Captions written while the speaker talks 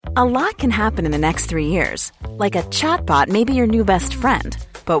A lot can happen in the next 3 years. Like a chatbot may be your new best friend.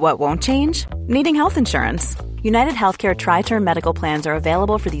 But what won't change? Needing health insurance. United Healthcare Tri-Term Medical Plans are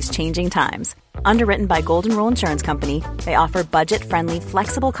available for these changing times. Underwritten by Golden Rule Insurance Company, they offer budget-friendly,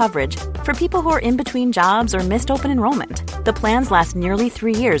 flexible coverage for people who are in between jobs or missed open enrollment. The plans last nearly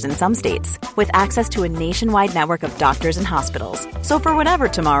 3 years in some states, with access to a nationwide network of doctors and hospitals. So for whatever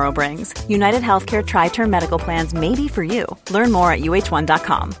tomorrow brings, United Healthcare Tri-Term Medical Plans may be for you. Learn more at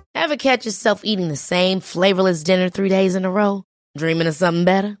uh1.com. Ever catch yourself eating the same flavorless dinner 3 days in a row? Dreaming of something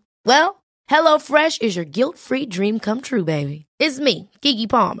better? Well, HelloFresh is your guilt-free dream come true, baby. It's me, Keke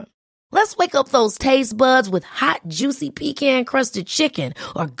Palmer. Let's wake up those taste buds with hot, juicy pecan-crusted chicken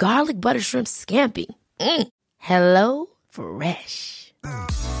or garlic butter shrimp scampi. Hello Fresh.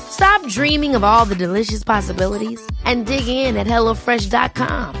 Stop dreaming of all the delicious possibilities and dig in at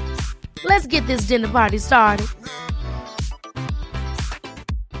HelloFresh.com. Let's get this dinner party started.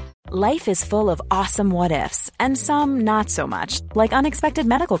 Life is full of awesome what-ifs, and some not so much, like unexpected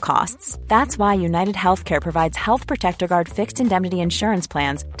medical costs. That's why United Healthcare provides Health Protector Guard fixed indemnity insurance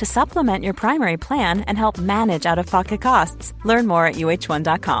plans to supplement your primary plan and help manage out-of-pocket costs. Learn more at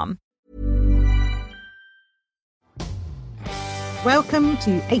uh1.com. Welcome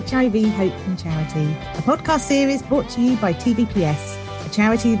to HIV, Hope and Charity, a podcast series brought to you by TVPS, a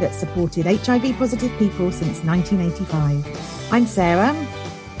charity that's supported HIV-positive people since 1985. I'm Sarah.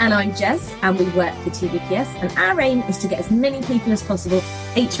 And I'm Jess, and we work for TVPS, and our aim is to get as many people as possible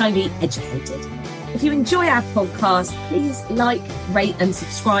HIV educated. If you enjoy our podcast, please like, rate and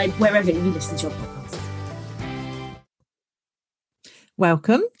subscribe wherever you listen to your podcast.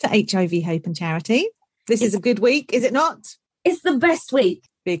 Welcome to HIV, Hope and Charity. This is a good week, is it not? It's the best week.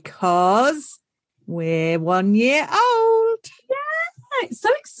 Because we're 1 year old. Yeah, it's so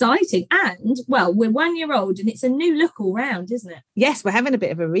exciting. And, well, we're 1 year old and it's a new look all round, isn't it? Yes, we're having a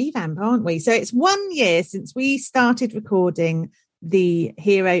bit of a revamp, aren't we? So it's 1 year since we started recording the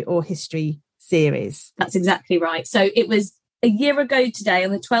Hero or History series. That's exactly right. So it was a year ago today,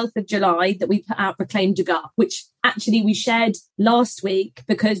 on the 12th of July, that we put out Reclaim Dugas, which actually we shared last week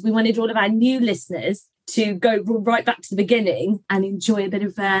because we wanted all of our new listeners to go right back to the beginning and enjoy a bit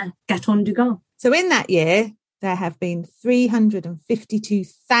of Gaton Dugas. So in that year, there have been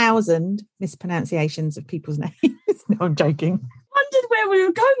 352,000 mispronunciations of people's names. No, I'm joking. Wondered where we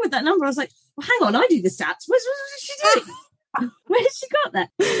were going with that number. I was like, well, hang on, I do the stats. What's she doing? Where has she got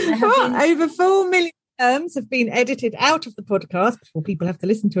that? Over 4 million terms have been edited out of the podcast before people have to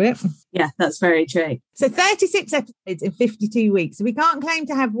listen to it. Yeah, that's very true. So 36 episodes in 52 weeks. So we can't claim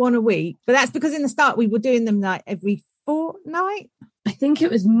to have one a week, but that's because in the start we were doing them like every fortnight. I think it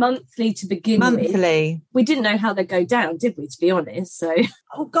was monthly to begin with. Monthly. We didn't know how they'd go down, did we, to be honest? So.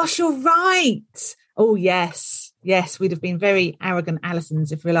 Oh, gosh, you're right. Oh, yes. Yes, we'd have been very arrogant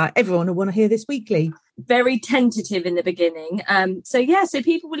Alisons if we're like, everyone will want to hear this weekly. Very tentative in the beginning. So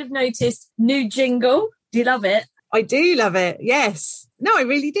people will have noticed new jingle. Do you love it? I do love it. Yes. No, I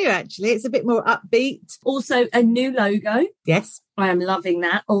really do, actually. It's a bit more upbeat. Also, a new logo. Yes. I am loving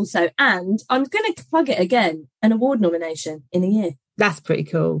that also. And I'm going to plug it again, an award nomination in a year. That's pretty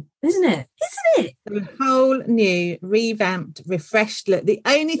cool. Isn't it? Isn't it? A whole new, revamped, refreshed look. The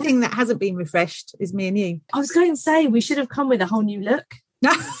only thing that hasn't been refreshed is me and you. I was going to say, we should have come with a whole new look.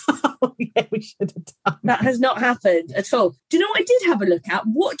 Oh, yeah, we should have done. That has not happened at all. Do you know what I did have a look at?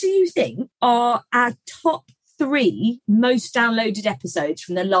 What do you think are our top 3 most downloaded episodes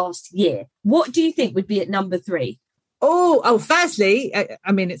from the last year? What do you think would be at number 3? Oh, firstly,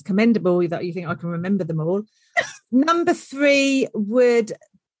 I mean, it's commendable that you think I can remember them all. Number 3 would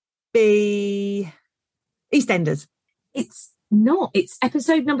be EastEnders. It's not. It's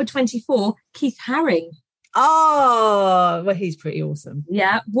episode number 24, Keith Haring. Oh, well, he's pretty awesome.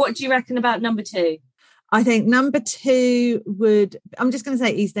 Yeah. What do you reckon about number 2? I think number 2 would, I'm just going to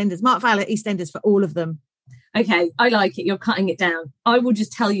say EastEnders. Mark Fowler, EastEnders for all of them. Okay, I like it. You're cutting it down. I will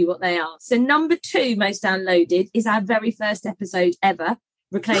just tell you what they are. So number 2 most downloaded is our very first episode ever,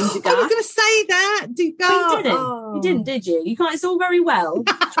 Reclaim Dugas. I was going to say that. Dugas. But you didn't. Oh. You didn't, did you? You can't. It's all very well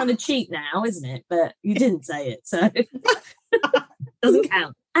trying to cheat now, isn't it? But you didn't say it, so doesn't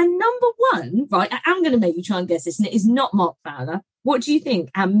count. And number 1, right? I'm going to make you try and guess this, and it is not Mark Fowler. What do you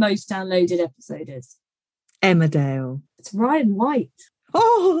think our most downloaded episode is? Emmerdale. It's Ryan White.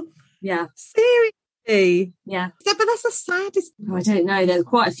 Oh, yeah. Seriously. Yeah. But that's the saddest. Oh, I don't know. There's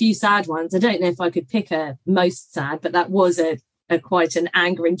quite a few sad ones. I don't know if I could pick a most sad, but that was a quite an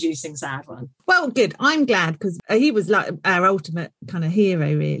anger-inducing sad one. Well, good. I'm glad because he was like our ultimate kind of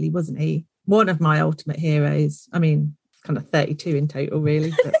hero, really, wasn't he? One of my ultimate heroes. I mean, kind of 32 in total,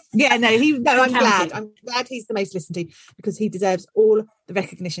 really. But yeah, no, I'm glad he's the most listened to, because he deserves all the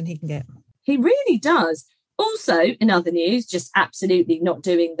recognition he can get. He really does. Also, in other news, just absolutely not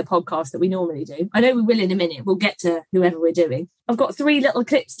doing the podcast that we normally do. I know we will in a minute. We'll get to whoever we're doing. I've got 3 little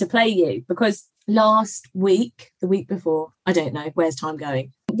clips to play you, because last week, the week before, I don't know, where's time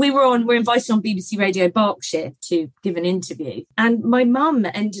going? We're invited on BBC Radio Berkshire to give an interview. And my mum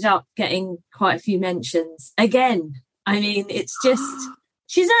ended up getting quite a few mentions again. I mean, it's just,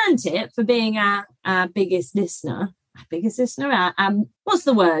 she's earned it for being our biggest listener. What's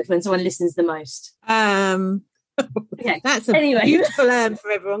the word when someone listens the most? Okay. That's a beautiful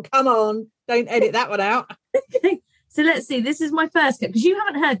for everyone. Come on, don't edit that one out. Okay. So let's see. This is my first clip, because you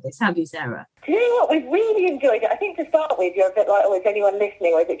haven't heard this, have you, Sarah? Do you know what? We've really enjoyed it. I think to start with, you're a bit like, oh, is anyone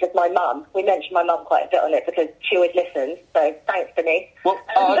listening, or is it just my mum? We mentioned my mum quite a bit on it because she always listens. So thanks, Denise. Well,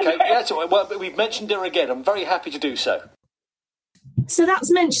 okay. Yeah, that's all right. Well, we've mentioned her again. I'm very happy to do so. So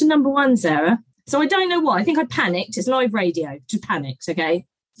that's mention number 1, Sarah. So I don't know why. I think I panicked. It's live radio. Just panicked, okay?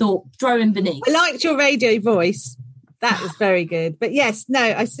 Thought, throw in beneath. I liked your radio voice. That was very good. But yes, no,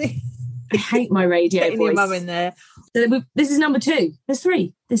 I see. I hate my radio Getting voice. your mum in there. So this is number 2. There's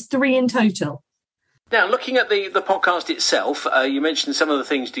 3. There's 3 in total. Now, looking at the podcast itself, you mentioned some of the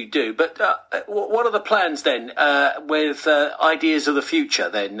things you do, but what are the plans then with ideas of the future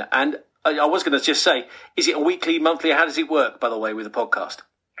then? And I was going to just say, is it a weekly, monthly? How does it work, by the way, with the podcast?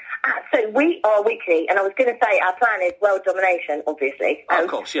 So we are weekly, and I was going to say our plan is world domination, obviously. Of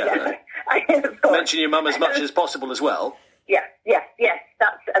course, yeah. Of course. Mention your mum as much as possible as well. Yes,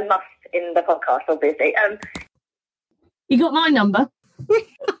 that's a must in the podcast, obviously. You got my number?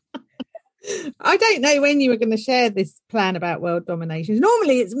 I don't know when you were going to share this plan about world domination.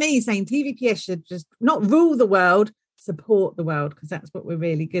 Normally it's me saying TVPS should just not rule the world, support the world, because that's what we're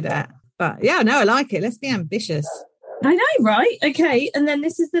really good at. But yeah, no, I like it. Let's be ambitious. I know, right? Okay, and then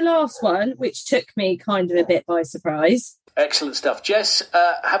this is the last one, which took me kind of a bit by surprise. Excellent stuff. Jess,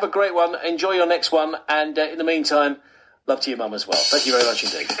 have a great one. Enjoy your next one. And in the meantime, love to your mum as well. Thank you very much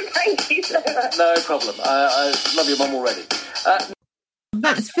indeed. Thank you so much. No problem. I love your mum already.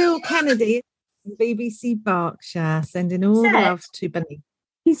 That's Phil Kennedy, BBC Berkshire, sending all love to Benny.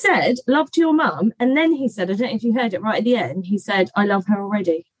 He said, love to your mum. And then he said, I don't know if you heard it right at the end, he said, I love her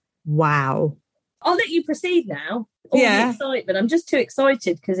already. Wow. I'll let you proceed now. All the excitement. I'm just too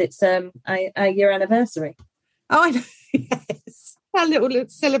excited because it's a year anniversary. Oh, I know. Yes. Our little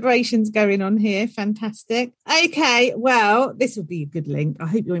celebrations going on here. Fantastic. Okay, well, this will be a good link. I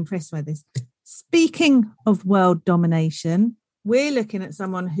hope you're impressed by this. Speaking of world domination, we're looking at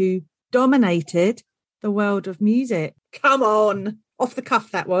someone who dominated the world of music. Come on. Off the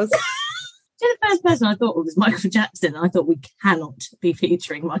cuff, that was. The first person I thought of was Michael Jackson. I thought we cannot be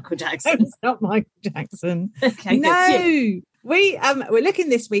featuring Michael Jackson. It's not Michael Jackson. Okay, no. We're looking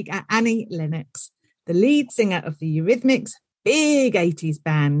this week at Annie Lennox, the lead singer of the Eurythmics' big 80s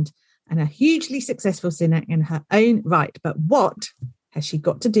band, and a hugely successful singer in her own right. But what has she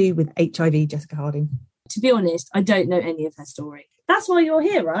got to do with HIV, Jessica Harding? To be honest, I don't know any of her story. That's why you're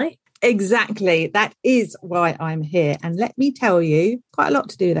here, right? Exactly. That is why I'm here. And let me tell you, quite a lot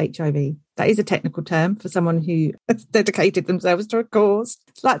to do with HIV. That is a technical term for someone who has dedicated themselves to a cause.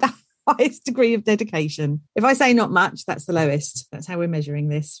 It's like the highest degree of dedication. If I say not much, that's the lowest. That's how we're measuring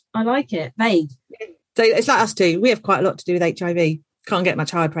this. I like it. Vague. So it's like us two. We have quite a lot to do with HIV. Can't get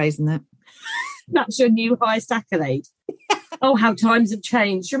much higher praise than that. That's your new highest accolade. Oh, how times have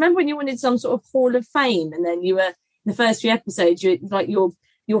changed. Remember when you wanted some sort of Hall of Fame and then you were, in the first few episodes, you're like your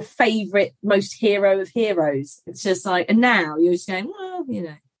favourite, most hero of heroes. It's just like, and now you're just going, well, you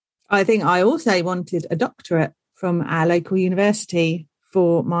know. I think I also wanted a doctorate from our local university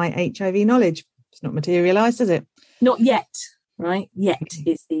for my HIV knowledge. It's not materialised, is it? Not yet, right? Yet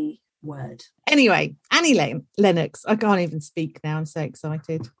is the word. Anyway, Annie Lennox. I can't even speak now. I'm so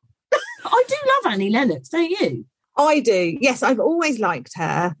excited. I do love Annie Lennox, don't you? I do. Yes, I've always liked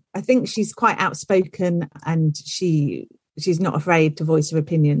her. I think she's quite outspoken and she's not afraid to voice her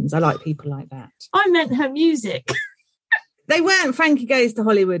opinions. I like people like that. I meant her music. They weren't Frankie Goes to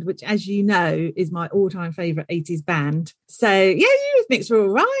Hollywood, which, as you know, is my all-time favourite 80s band. So, yeah, Eurythmics were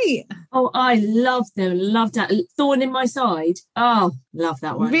all right. Oh, I loved them. Loved that. Thorn in My Side. Oh, love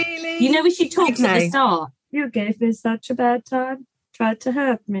that one. Really? You know when she talks at the start? You gave me such a bad time. Tried to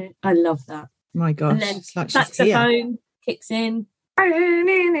hurt me. I love that. My gosh. And then it's like saxophone kicks in.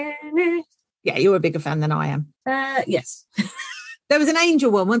 Yeah, you're a bigger fan than I am. Yes. There was an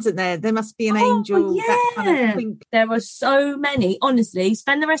angel one, wasn't there? There must be an angel. Yeah. That kind of twink. There were so many. Honestly,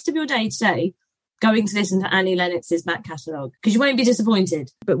 spend the rest of your day today going to listen to Annie Lennox's back catalogue, because you won't be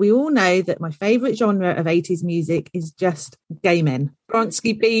disappointed. But we all know that my favourite genre of 80s music is just gay men.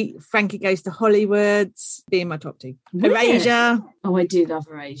 Bronski Beat, Frankie Goes to Hollywood's being my top two. Really? Erasure. Oh, I do love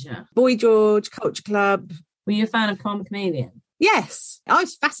Erasure. Boy George, Culture Club. Were you a fan of Karma Chameleon? Yes, I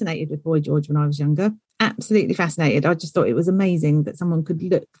was fascinated with Boy George when I was younger. Absolutely fascinated. I just thought it was amazing that someone could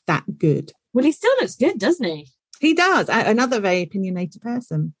look that good. Well, he still looks good, doesn't he? He does. Another very opinionated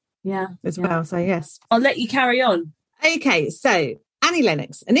person. Yeah. As well. So, yes. I'll let you carry on. Okay, so Annie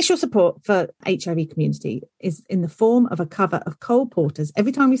Lennox, initial support for HIV community is in the form of a cover of Cole Porter's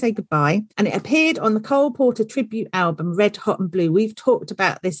Every Time We Say Goodbye, and it appeared on the Cole Porter tribute album Red, Hot and Blue. We've talked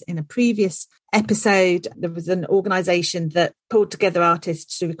about this in a previous episode. There was an organisation that pulled together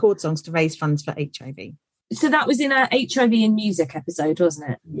artists to record songs to raise funds for HIV. So that was in a HIV in music episode,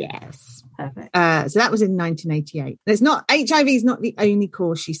 wasn't it? Yes. Perfect. So that was in 1988. It's not, HIV is not the only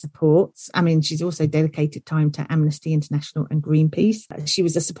cause she supports. I mean, she's also dedicated time to Amnesty International and Greenpeace. She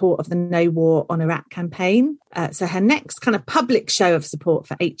was a support of the No War on Iraq campaign. So her next kind of public show of support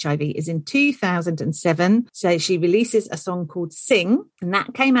for HIV is in 2007. So she releases a song called Sing, and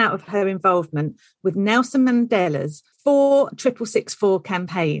that came out of her involvement with Nelson Mandela's 46664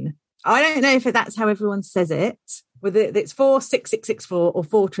 campaign. I don't know if that's how everyone says it, whether it's 46664 or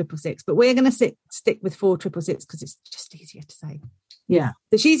 4666, but we're going to stick with 4666 because it's just easier to say. Yeah.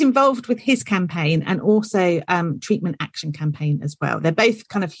 So she's involved with his campaign and also Treatment Action Campaign as well. They're both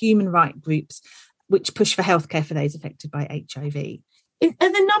kind of human rights groups which push for healthcare for those affected by HIV.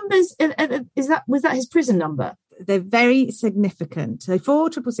 Are the numbers, was that his prison number? They're very significant. So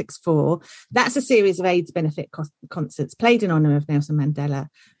 46664, that's a series of AIDS benefit concerts played in honour of Nelson Mandela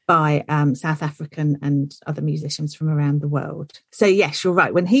by South African and other musicians from around the world. So yes, you're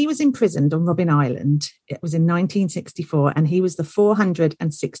right. When he was imprisoned on Robben Island, it was in 1964, and he was the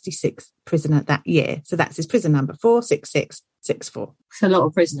 466th prisoner that year. So that's his prison number, 46664. It's a lot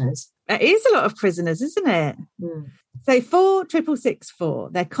of prisoners. It is a lot of prisoners, isn't it? Mm. So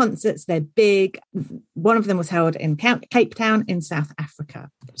 46664, their concerts, they're big. One of them was held in Cape Town in South Africa.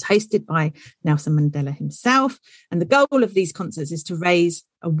 It was hosted by Nelson Mandela himself. And the goal of these concerts is to raise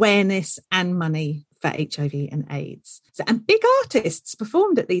awareness and money for HIV and AIDS. So, and big artists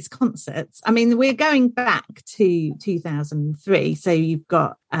performed at these concerts. I mean, we're going back to 2003. So you've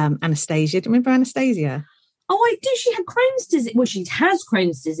got Anastasia. Do you remember Anastasia? Oh, I do. She had Crohn's disease. Well, she has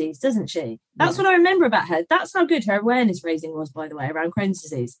Crohn's disease, doesn't she? That's what I remember about her. That's how good her awareness raising was, by the way, around Crohn's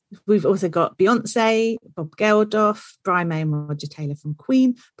disease. We've also got Beyonce, Bob Geldof, Brian May and Roger Taylor from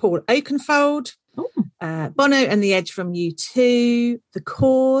Queen, Paul Oakenfold, Bono and The Edge from U2, The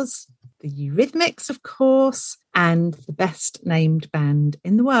Cause, the Eurythmics, of course, and the best named band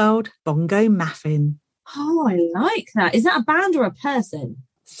in the world, Bongo Maffin. Oh, I like that. Is that a band or a person?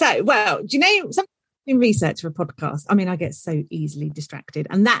 So, well, do you know something? In research for a podcast, I mean, I get so easily distracted,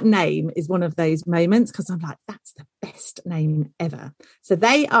 and that name is one of those moments because I'm like, that's the best name ever. So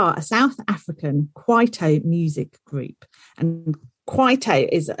they are a South African Kwaito music group, and Kwaito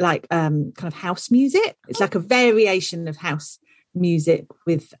is like kind of house music. It's like a variation of house music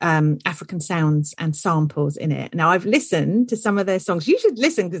with African sounds and samples in it. Now, I've listened to some of their songs. You should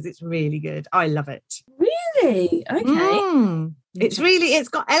listen because it's really good. I love it. Really? Okay. It's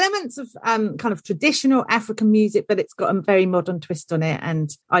got elements of kind of traditional African music, but it's got a very modern twist on it, and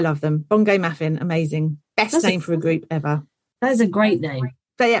I love them. Bongo Maffin, amazing. Best name for a group ever. That is a great name.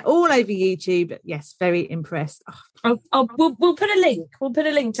 They're all over YouTube. Yes, very impressed. We'll put a link. We'll put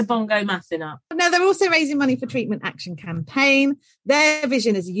a link to Bongo Maffin up. Now, they're also raising money for Treatment Action Campaign. Their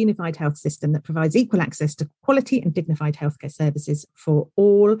vision is a unified health system that provides equal access to quality and dignified healthcare services for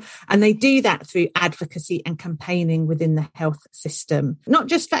all. And they do that through advocacy and campaigning within the health system, not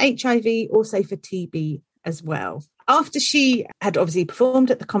just for HIV, also for TB as well. After she had obviously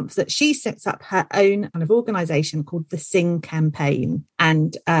performed at the concert, she sets up her own kind of organisation called the Sing Campaign,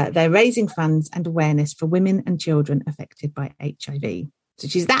 and they're raising funds and awareness for women and children affected by HIV. So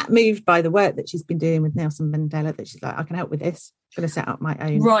she's that moved by the work that she's been doing with Nelson Mandela that she's like, I can help with this. I'm going to set up my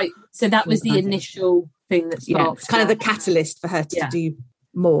own. Right. So that was the initial thing that sparked. It's kind of the catalyst for her to do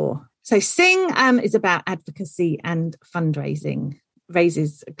more. So Sing is about advocacy and fundraising.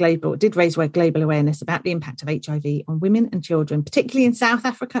 Did raise global awareness about the impact of HIV on women and children, particularly in South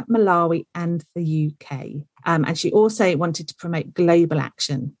Africa, Malawi and the UK. And she also wanted to promote global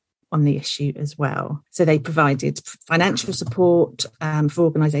action on the issue as well. So they provided financial support for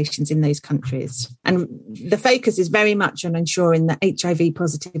organisations in those countries. And the focus is very much on ensuring that HIV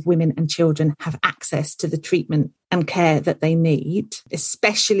positive women and children have access to the treatment and care that they need,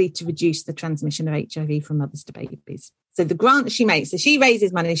 especially to reduce the transmission of HIV from mothers to babies. So the grant she makes, so she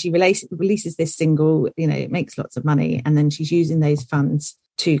raises money, she releases this single, it makes lots of money, and then she's using those funds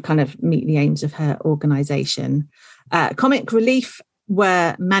to kind of meet the aims of her organisation. Comic Relief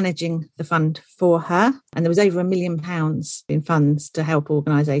were managing the fund for her, and there was over £1 million in funds to help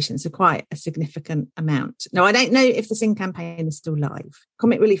organisations, so quite a significant amount. Now, I don't know if the Sing campaign is still live.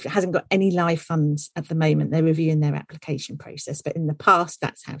 Comic Relief hasn't got any live funds at the moment. They're reviewing their application process, but in the past,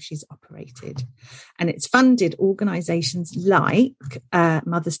 that's how she's operated. And it's funded organisations like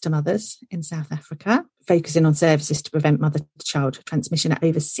Mothers to Mothers in South Africa, focusing on services to prevent mother-to-child transmission at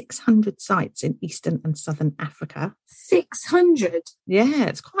over 600 sites in Eastern and Southern Africa. 600? Yeah,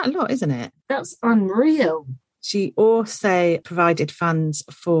 it's quite a lot, isn't it? That's unreal. She also provided funds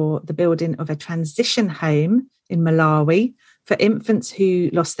for the building of a transition home in Malawi for infants who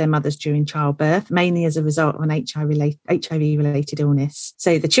lost their mothers during childbirth, mainly as a result of an HIV-related illness.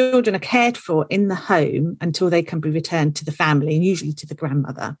 So the children are cared for in the home until they can be returned to the family, and usually to the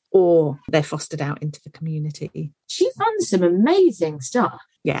grandmother, or they're fostered out into the community. She funds some amazing stuff.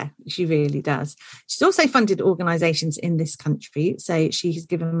 Yeah, she really does. She's also funded organisations in this country. So she has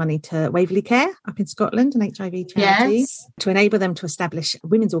given money to Waverley Care up in Scotland, an HIV charity, to enable them to establish a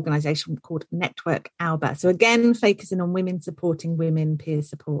women's organisation called Network Alba. So again, focusing on women, supporting women, peer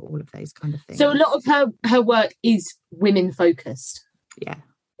support, all of those kind of things. So a lot of her work is women focused.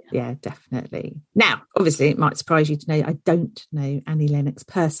 Yeah, definitely. Now, obviously, it might surprise you to know I don't know Annie Lennox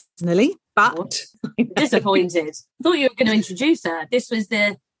personally, but disappointed. I thought you were going to introduce her. This was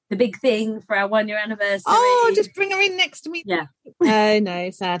the big thing for our 1 year anniversary. Oh, just bring her in next to me. Yeah. No,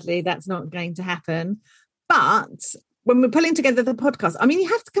 sadly, that's not going to happen. But when we're pulling together the podcast, I mean, you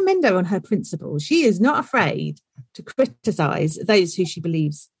have to commend her on her principles. She is not afraid to criticise those who she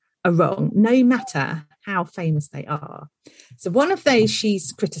believes are wrong, no matter how famous they are. So one of those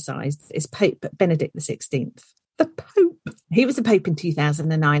she's criticised is Pope Benedict XVI. The Pope. He was a Pope in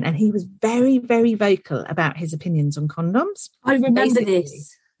 2009, and he was very, very vocal about his opinions on condoms. I remember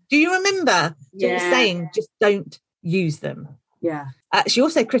this. Do you remember? Yeah. He was saying, just don't use them. Yeah. She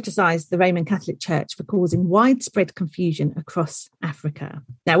also criticised the Roman Catholic Church for causing widespread confusion across Africa.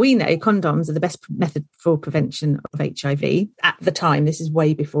 Now, we know condoms are the best method for prevention of HIV. At the time, this is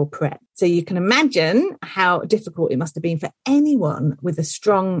way before PrEP. So you can imagine how difficult it must have been for anyone with a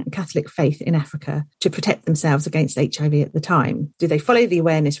strong Catholic faith in Africa to protect themselves against HIV at the time. Do they follow the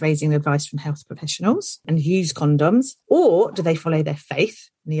awareness-raising advice from health professionals and use condoms, or do they follow their faith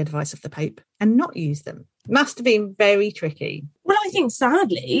and the advice of the Pope and not use them? Must have been very tricky. Well, I think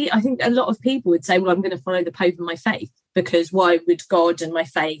sadly, a lot of people would say, well, I'm going to follow the Pope and my faith, because why would God and my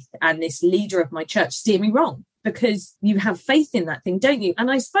faith and this leader of my church steer me wrong? Because you have faith in that thing, don't you?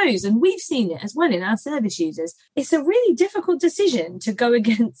 And I suppose, and we've seen it as well in our service users, it's a really difficult decision to go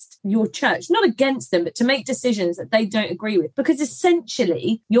against your church, not against them, but to make decisions that they don't agree with, because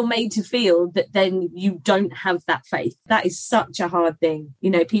essentially you're made to feel that then you don't have that faith. That is such a hard thing.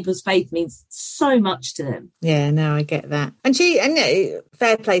 People's faith means so much to them. Yeah, no, I get that. And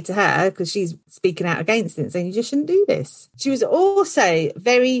fair play to her, because she's speaking out against it, saying you just shouldn't do this. She was also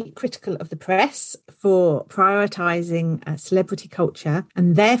very critical of the press for prioritising celebrity culture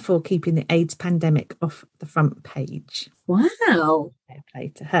and therefore keeping the AIDS pandemic off the front page. Wow. Fair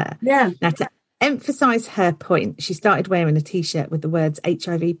play to her. Yeah. Now, to emphasise her point, she started wearing a T-shirt with the words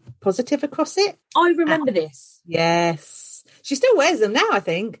HIV positive across it. I remember this. Yes. She still wears them now, I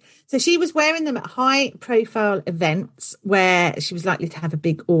think. So she was wearing them at high-profile events where she was likely to have a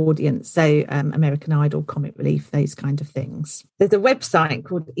big audience. So American Idol, Comic Relief, those kind of things. There's a website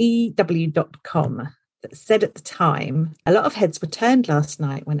called EW.com that said at the time, a lot of heads were turned last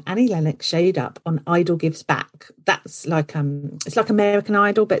night when Annie Lennox showed up on Idol Gives Back. That's like it's like American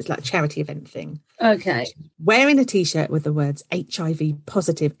Idol, but it's like a charity event thing. Okay. Wearing a T-shirt with the words HIV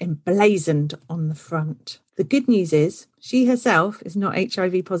positive emblazoned on the front. The good news is she herself is not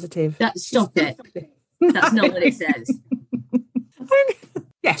HIV positive. Stop it. That's not what it says.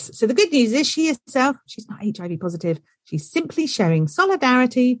 Yes. So the good news is she herself, she's not HIV positive. She's simply showing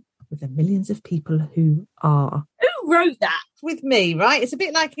solidarity with the millions of people who are. Who wrote that? With me, right? It's a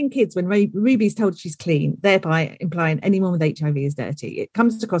bit like in Kids when Ruby's told she's clean, thereby implying anyone with HIV is dirty. It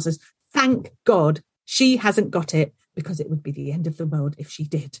comes across as, thank God she hasn't got it, because it would be the end of the world if she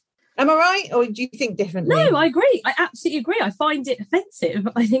did. Am I right? Or do you think differently? No, I agree. I absolutely agree. I find it offensive.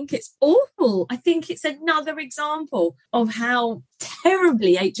 I think it's awful. I think it's another example of how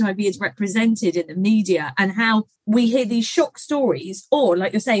terribly HIV is represented in the media, and how we hear these shock stories, or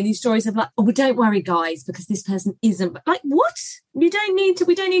like you're saying, these stories of like, oh, well, don't worry, guys, because this person isn't. But like, what? We don't need to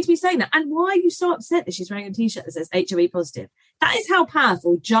be saying that. And why are you so upset that she's wearing a T-shirt that says HIV positive? That is how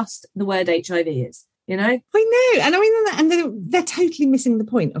powerful just the word HIV is. you know? I know. And I mean, and they're totally missing the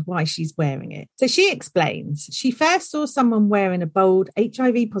point of why she's wearing it. So she explains, she first saw someone wearing a bold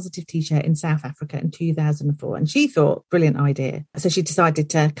HIV positive t-shirt in South Africa in 2004. And she thought, brilliant idea. So she decided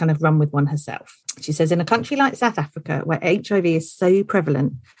to kind of run with one herself. She says, in a country like South Africa, where HIV is so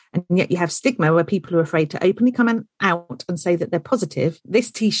prevalent, and yet you have stigma where people are afraid to openly come out and say that they're positive,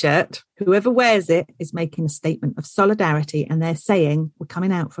 this t-shirt, whoever wears it, is making a statement of solidarity. And they're saying, we're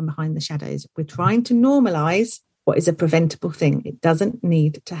coming out from behind the shadows. We're trying to normalise what is a preventable thing. It doesn't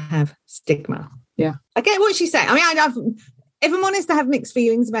need to have stigma. Yeah. I get what she's saying. I mean, if I'm honest, I have mixed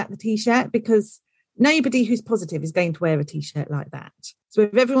feelings about the t-shirt, because nobody who's positive is going to wear a t-shirt like that. So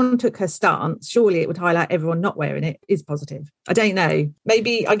if everyone took her stance, surely it would highlight everyone not wearing it is positive. I don't know.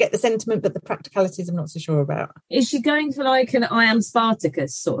 Maybe I get the sentiment, but the practicalities I'm not so sure about. Is she going for like an I am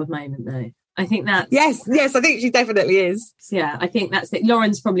Spartacus sort of moment though? I think that's... Yes, I think she definitely is. Yeah, I think that's it.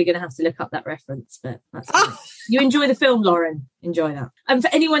 Lauren's probably going to have to look up that reference, but that's You enjoy the film, Lauren. Enjoy that. And for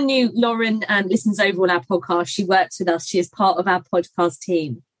anyone new, Lauren listens over all our podcasts. She works with us. She is part of our podcast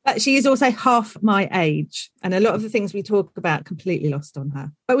team. But she is also half my age, and a lot of the things we talk about completely lost on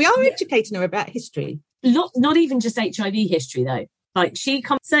her. But we are educating her about history. Not even just HIV history, though. Like she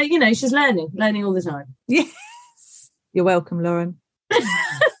comes, so, you know, she's learning all the time. Yes. You're welcome, Lauren.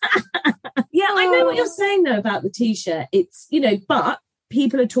 Yeah, I know what you're saying, though, about the T-shirt. It's, you know, but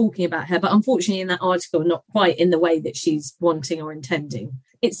people are talking about her, but unfortunately in that article, not quite in the way that she's wanting or intending.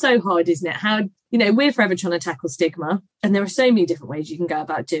 It's so hard, isn't it? How, you know, we're forever trying to tackle stigma, and there are so many different ways you can go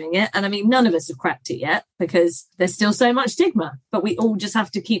about doing it. And I mean, none of us have cracked it yet because there's still so much stigma, but we all just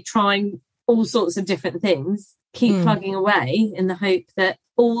have to keep trying all sorts of different things, keep plugging away in the hope that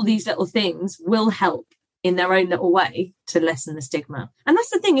all these little things will help in their own little way to lessen the stigma. And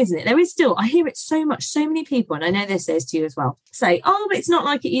that's the thing, isn't it? There is still, I hear it so much, so many people, and I know this says to you as well, say, oh, but it's not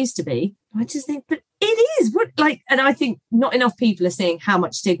like it used to be. I just think, but it is. And I think not enough people are seeing how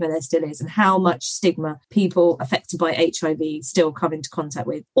much stigma there still is and how much stigma people affected by HIV still come into contact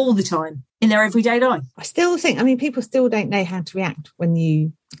with all the time in their everyday life. I still think, I mean, people still don't know how to react when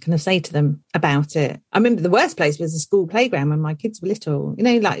you kind of say to them about it. I remember the worst place was the school playground when my kids were little, you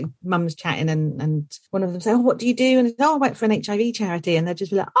know, like mum's chatting and one of them say, oh, what do you do? And I work for an HIV charity. And they'd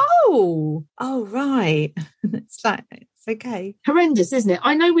just be like, oh, right. It's like, it's okay. Horrendous, isn't it?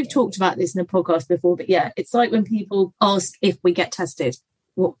 I know we've talked about this in a podcast before, but yeah, it's like when people ask if we get tested.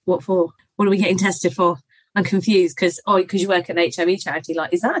 What for? What are we getting tested for? I'm confused because you work at an HIV charity.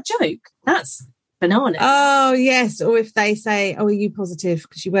 Like, is that a joke? That's bananas. Oh, yes. Or if they say, oh, are you positive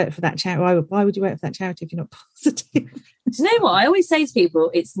because you work for that charity? Why would you work for that charity if you're not positive? Do you know what? I always say to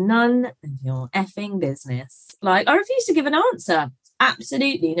people, it's none of your effing business. Like, I refuse to give an answer.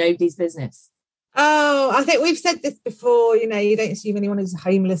 Absolutely nobody's business. Oh, I think we've said this before, you know, you don't assume anyone who's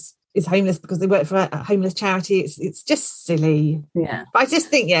homeless is homeless because they work for a homeless charity. It's just silly. Yeah. But I just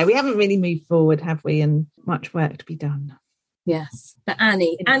think, we haven't really moved forward, have we? And much work to be done. Yes. But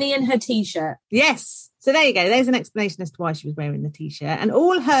Annie and her T-shirt. Yes. So there you go. There's an explanation as to why she was wearing the T-shirt. And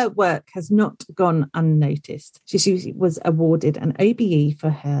all her work has not gone unnoticed. She was awarded an OBE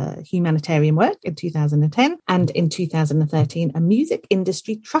for her humanitarian work in 2010 and in 2013 a Music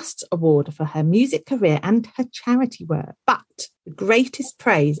Industry Trust Award for her music career and her charity work. But the greatest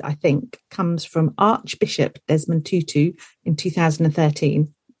praise, I think, comes from Archbishop Desmond Tutu in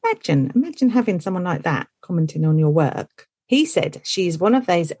 2013. Imagine having someone like that commenting on your work. He said she is one of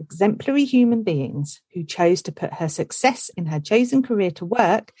those exemplary human beings who chose to put her success in her chosen career to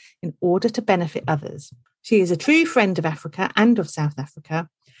work in order to benefit others. She is a true friend of Africa and of South Africa.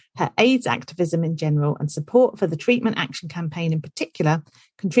 Her AIDS activism in general and support for the Treatment Action Campaign in particular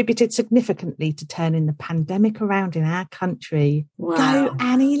contributed significantly to turning the pandemic around in our country. Wow. Go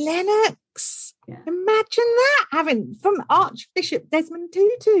Annie Lennox. Yeah. Imagine that, having from Archbishop Desmond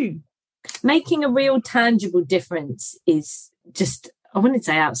Tutu. Making a real tangible difference is just, I wouldn't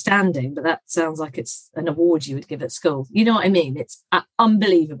say outstanding, but that sounds like it's an award you would give at school. You know what I mean? It's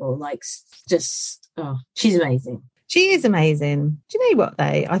unbelievable. Like, just, she's amazing. She is amazing. Do you know what,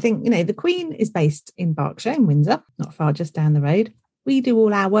 though? I think, you know, the Queen is based in Berkshire, in Windsor, not far, just down the road. We do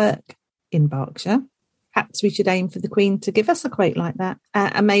all our work in Berkshire. Perhaps we should aim for the Queen to give us a quote like that.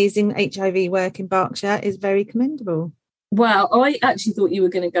 Amazing HIV work in Berkshire is very commendable. Well, I actually thought you were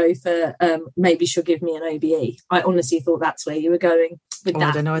going to go for maybe she'll give me an OBE. I honestly thought that's where you were going with that.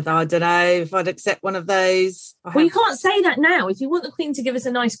 I don't know if I'd accept one of those. You can't say that now. If you want the Queen to give us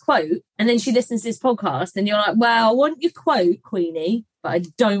a nice quote and then she listens to this podcast and you're like, well, I want your quote, Queenie, but I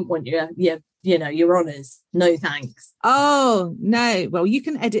don't want your honours. No thanks. Oh, no. Well, you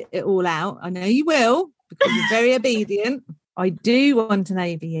can edit it all out. I know you will because you're very obedient. I do want an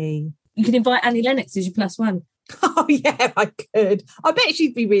OBE. You can invite Annie Lennox as your +1. Oh, yeah, I could. I bet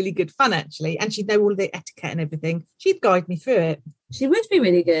she'd be really good fun, actually. And she'd know all the etiquette and everything. She'd guide me through it. She would be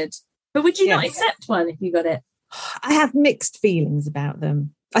really good. But would you not accept one if you got it? I have mixed feelings about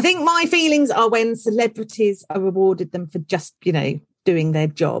them. I think my feelings are when celebrities are rewarded them for just, doing their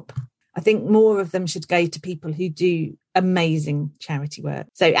job. I think more of them should go to people who do amazing charity work.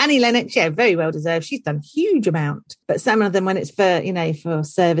 So Annie Lennox, very well deserved. She's done a huge amount. But some of them, when it's for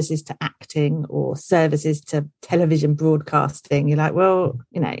services to acting or services to television broadcasting, you're like, well,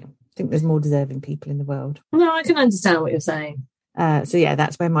 I think there's more deserving people in the world. No, I can understand what you're saying.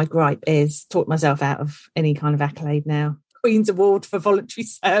 That's where my gripe is. Talk myself out of any kind of accolade now. Queen's Award for voluntary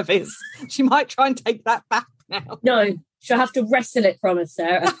service. She might try and take that back now. No, she'll have to wrestle it from us,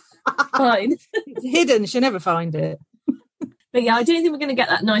 Sarah. Fine. It's hidden. She'll never find it. But yeah, I don't think we're going to get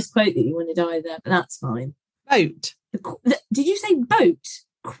that nice quote that you wanted either, but that's fine. Boat. Did you say boat?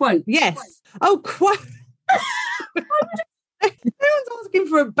 Quote. Yes. Oh, quote. No one's asking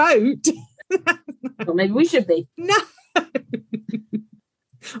for a boat. Well, maybe we should be. No.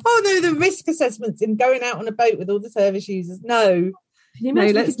 Oh, no, the risk assessments in going out on a boat with all the service users. No. Can you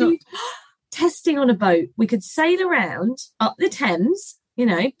imagine let's not. Testing on a boat. We could sail around up the Thames.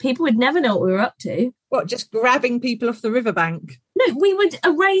 People would never know what we were up to. What, just grabbing people off the riverbank? No, we would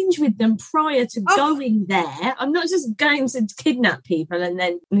arrange with them prior to going there. I'm not just going to kidnap people and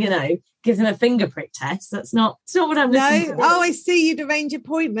then, give them a finger prick test. It's not what I'm looking for. Oh, I see. You'd arrange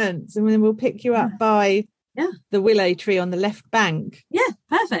appointments and then we'll pick you up by the willow tree on the left bank. Yeah,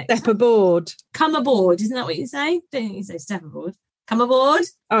 perfect. Step aboard. Come aboard. Isn't that what you say? Don't you say step aboard? Come aboard.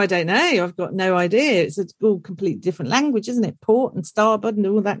 Oh, I don't know. I've got no idea. It's all completely different language, isn't it? Port and starboard and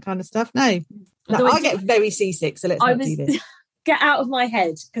all that kind of stuff. No, I get very seasick, so let's not do this. Get out of my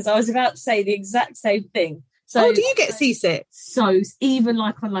head, because I was about to say the exact same thing. So, do you get seasick? So even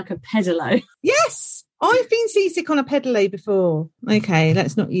like on like a pedalo? Yes, I've been seasick on a pedalo before. Okay,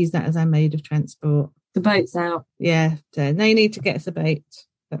 let's not use that as our mode of transport. The boat's out. Yeah, so no need to get us a boat.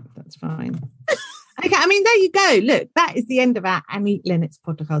 That's fine. Okay, there you go. Look, that is the end of our Annie Lennox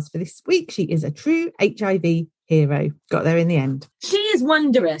podcast for this week. She is a true HIV hero. Got there in the end. She is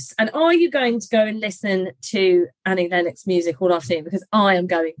wondrous. And are you going to go and listen to Annie Lennox music all afternoon? Because I am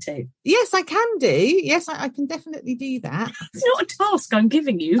going to. Yes, I can do. Yes, I can definitely do that. It's not a task I'm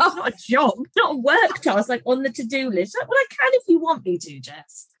giving you. It's not a job. It's not a work task like on the to-do list. Well, I can if you want me to,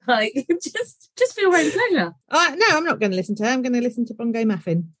 Jess. Like, just feel very pleasure. No, I'm not going to listen to her. I'm going to listen to Bongo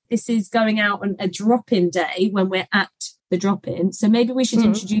Muffin. This is going out on a drop-in day when we're at the drop-in. So maybe we should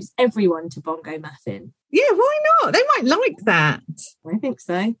introduce everyone to Bongo Muffin. Yeah, why not? They might like that. I think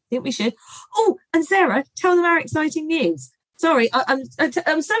so. I think we should. Oh, and Sarah, tell them our exciting news. Sorry,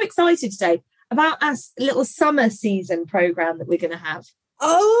 I'm so excited today about our little summer season programme that we're going to have.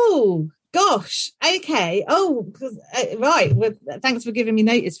 Oh, gosh. Okay. Oh, right. Well, thanks for giving me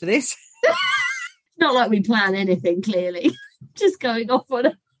notice for this. Not like we plan anything, clearly. Just going off on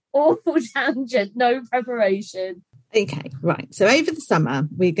an awful tangent, no preparation. Okay, right. So over the summer,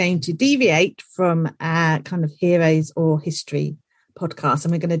 we're going to deviate from our kind of heroes or history podcast,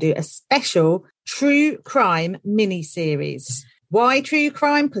 and we're going to do a special true crime mini-series. Why true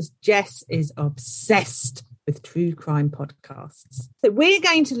crime? Because Jess is obsessed with true crime podcasts. So we're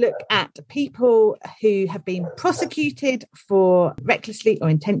going to look at people who have been prosecuted for recklessly or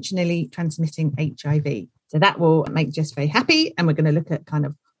intentionally transmitting HIV. So that will make Jess very happy, and we're going to look at kind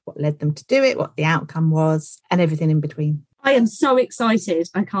of what led them to do it, what the outcome was, and everything in between. I am so excited.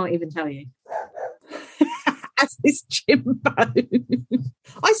 I can't even tell you. As is Jimbo.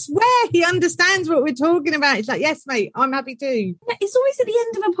 I swear he understands what we're talking about. He's like, yes, mate, I'm happy too. It's always at the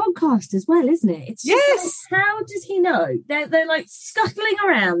end of a podcast as well, isn't it? It's just like, how does he know? They're like scuttling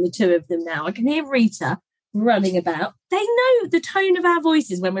around, the two of them now. I can hear Rita running about. They know the tone of our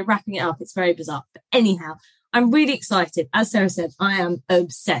voices when we're wrapping it up. It's very bizarre. But anyhow, I'm really excited. As Sarah said, I am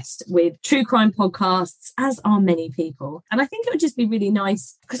obsessed with true crime podcasts, as are many people. And I think it would just be really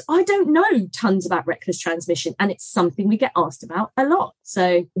nice because I don't know tons about reckless transmission, and it's something we get asked about a lot.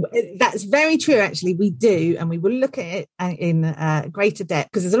 So that's very true, actually. We do. And we will look at it in greater depth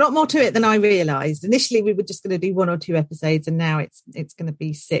because there's a lot more to it than I realised. Initially, we were just going to do 1 or 2 episodes, and now it's going to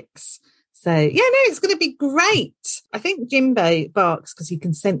be 6. So, it's going to be great. I think Jimbo barks because he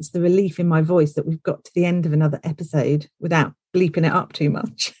can sense the relief in my voice that we've got to the end of another episode without bleeping it up too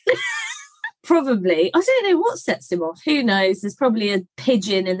much. Probably. I don't know what sets him off. Who knows? There's probably a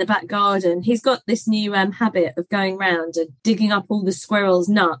pigeon in the back garden. He's got this new habit of going around and digging up all the squirrels'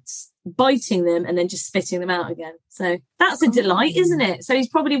 nuts, biting them and then just spitting them out again. So that's a delight, isn't it? So he's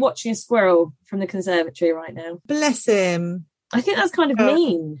probably watching a squirrel from the conservatory right now. Bless him. I think that's kind of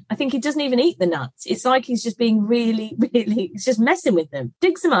mean. I think he doesn't even eat the nuts. It's like he's just being really, he's just messing with them.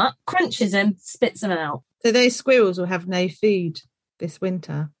 Digs them up, crunches them, spits them out. So those squirrels will have no food this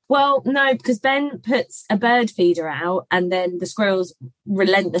winter. Well, no, because Ben puts a bird feeder out and then the squirrels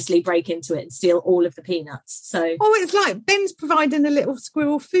relentlessly break into it and steal all of the peanuts. So, it's like Ben's providing a little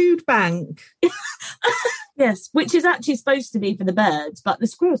squirrel food bank. Yes, which is actually supposed to be for the birds, but the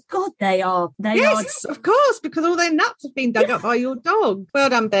squirrels, God, they are. Yes, of course, because all their nuts have been dug up by your dog. Well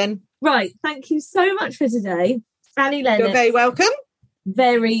done, Ben. Right, thank you so much for today. Annie Lennox. You're very welcome.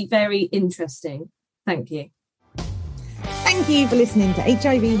 Very, very interesting. Thank you. Thank you for listening to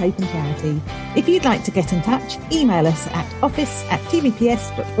HIV, Hope and Charity. If you'd like to get in touch, email us at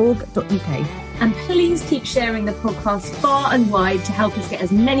office@tvps.org.uk. And please keep sharing the podcast far and wide to help us get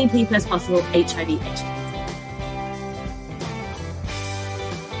as many people as possible HIV educated.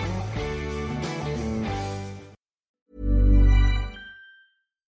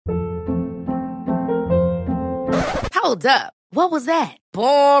 Hold up. What was that?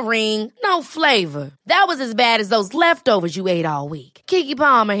 Boring. No flavor. That was as bad as those leftovers you ate all week. Keke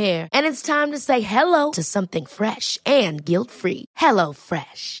Palmer here, and it's time to say hello to something fresh and guilt-free. Hello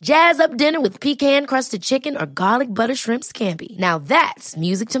Fresh. Jazz up dinner with pecan-crusted chicken or garlic butter shrimp scampi. Now that's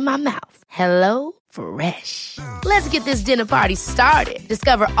music to my mouth. Hello Fresh. Let's get this dinner party started.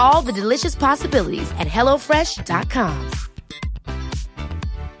 Discover all the delicious possibilities at HelloFresh.com.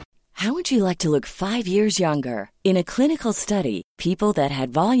 How would you like to look 5 years younger? In a clinical study, people that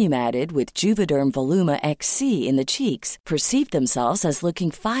had volume added with Juvederm Voluma XC in the cheeks perceived themselves as looking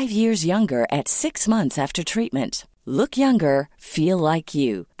 5 years younger at 6 months after treatment. Look younger, feel like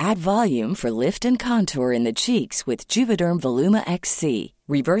you. Add volume for lift and contour in the cheeks with Juvederm Voluma XC.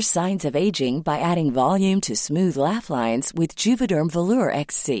 Reverse signs of aging by adding volume to smooth laugh lines with Juvederm Volure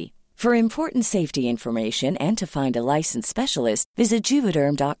XC. For important safety information and to find a licensed specialist, visit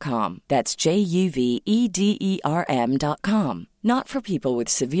Juvederm.com. That's JUVEDERM.com. Not for people with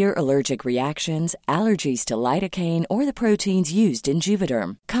severe allergic reactions, allergies to lidocaine, or the proteins used in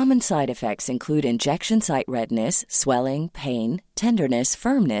Juvederm. Common side effects include injection site redness, swelling, pain, tenderness,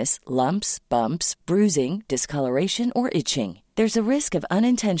 firmness, lumps, bumps, bruising, discoloration, or itching. There's a risk of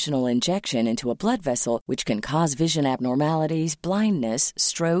unintentional injection into a blood vessel, which can cause vision abnormalities, blindness,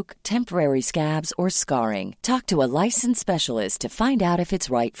 stroke, temporary scabs, or scarring. Talk to a licensed specialist to find out if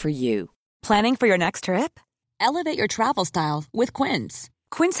it's right for you. Planning for your next trip? Elevate your travel style with Quince.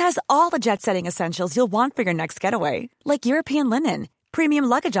 Quince has all the jet-setting essentials you'll want for your next getaway, like European linen, premium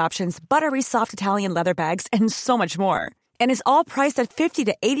luggage options, buttery soft Italian leather bags, and so much more. And is all priced at 50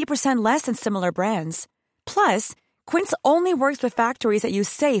 to 80% less than similar brands. Plus, Quince only works with factories that use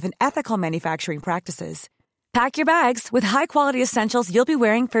safe and ethical manufacturing practices. Pack your bags with high-quality essentials you'll be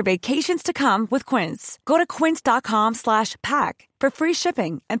wearing for vacations to come with Quince. Go to quince.com/pack for free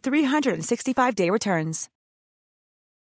shipping and 365-day returns.